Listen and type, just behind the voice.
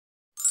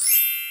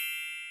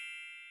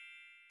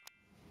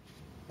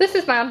This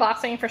is my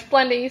unboxing for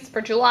Splendies for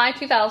July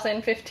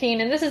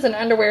 2015, and this is an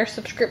underwear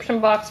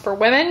subscription box for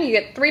women. You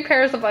get 3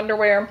 pairs of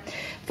underwear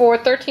for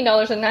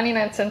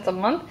 $13.99 a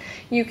month.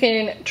 You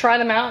can try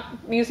them out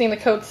using the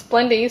code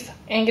Splendies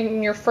and get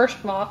in your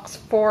first box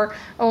for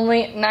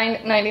only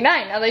 $9.99.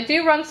 Now they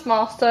do run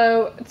small,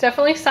 so it's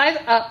definitely size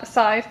up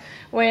size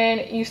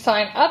when you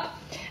sign up.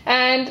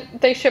 And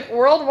they ship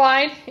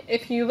worldwide.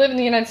 If you live in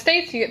the United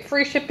States, you get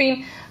free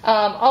shipping.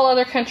 All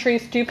other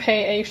countries do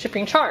pay a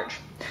shipping charge.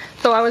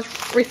 So I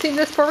received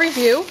this for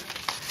review.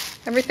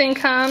 Everything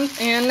comes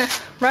in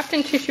wrapped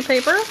in tissue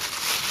paper.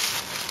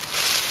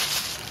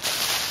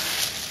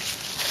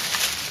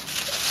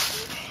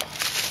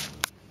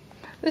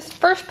 This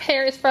first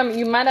pair is from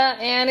Umeda,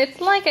 and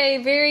it's like a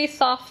very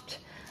soft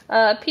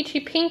peachy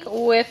pink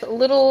with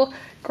little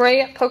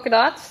gray polka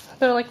dots.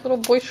 They're like little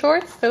boy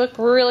shorts. They look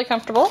really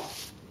comfortable.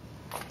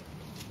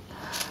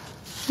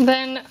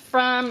 Then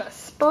from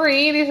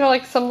Spree, these are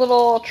like some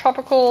little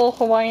tropical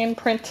Hawaiian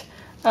print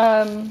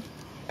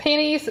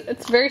panties.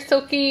 It's very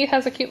silky,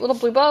 has a cute little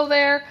blue bow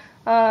there.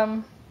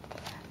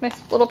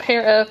 Nice little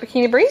pair of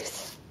bikini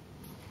briefs.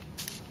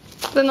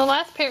 Then the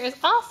last pair is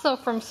also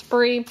from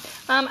Spree.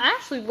 I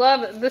actually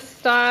love this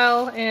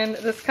style and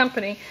this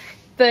company.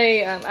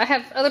 I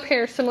have other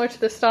pairs similar to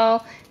this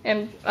style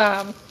and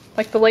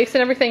like the lace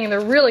and everything, and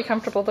they're really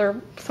comfortable.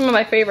 They're some of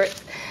my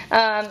favorites.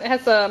 It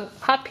has a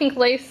hot pink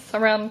lace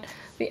around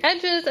the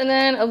edges and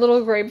then a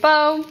little gray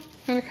bow. And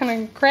they're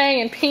kind of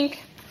gray and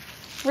pink.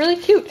 Really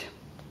cute.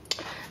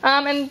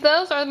 And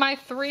those are my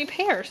 3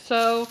 pairs.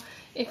 So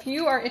if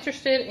you are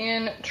interested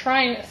in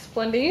trying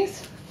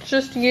Splendies,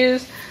 just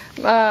use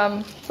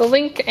the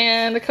link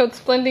and the code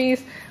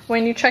Splendies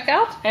when you check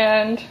out,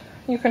 and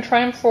you can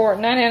try them for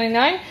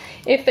 $9.99.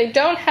 If they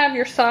don't have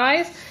your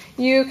size,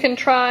 you can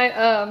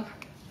try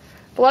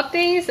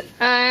Splendies,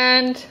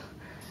 and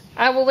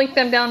I will link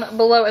them down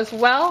below as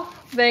well.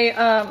 They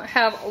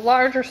have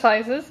larger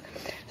sizes.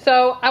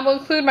 So I will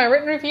include my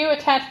written review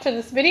attached to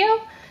this video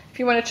if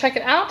you want to check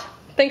it out.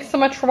 Thanks so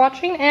much for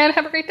watching, and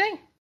have a great day.